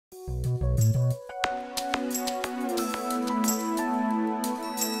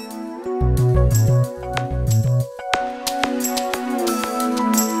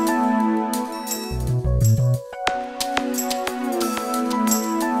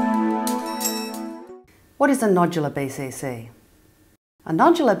What is a nodular BCC? A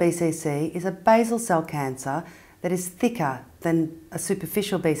nodular BCC is a basal cell cancer that is thicker than a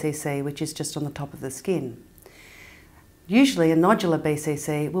superficial BCC, which is just on the top of the skin. Usually a nodular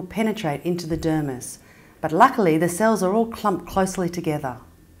BCC will penetrate into the dermis, but luckily the cells are all clumped closely together.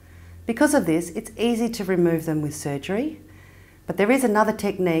 Because of this, it's easy to remove them with surgery, but there is another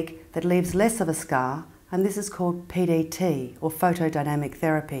technique that leaves less of a scar, and this is called PDT, or photodynamic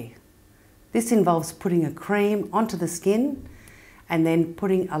therapy. This involves putting a cream onto the skin and then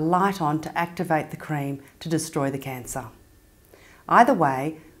putting a light on to activate the cream to destroy the cancer. Either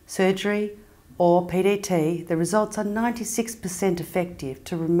way, surgery or PDT, the results are 96% effective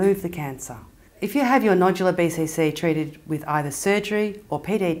to remove the cancer. If you have your nodular BCC treated with either surgery or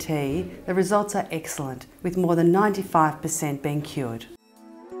PDT, the results are excellent, with more than 95% being cured.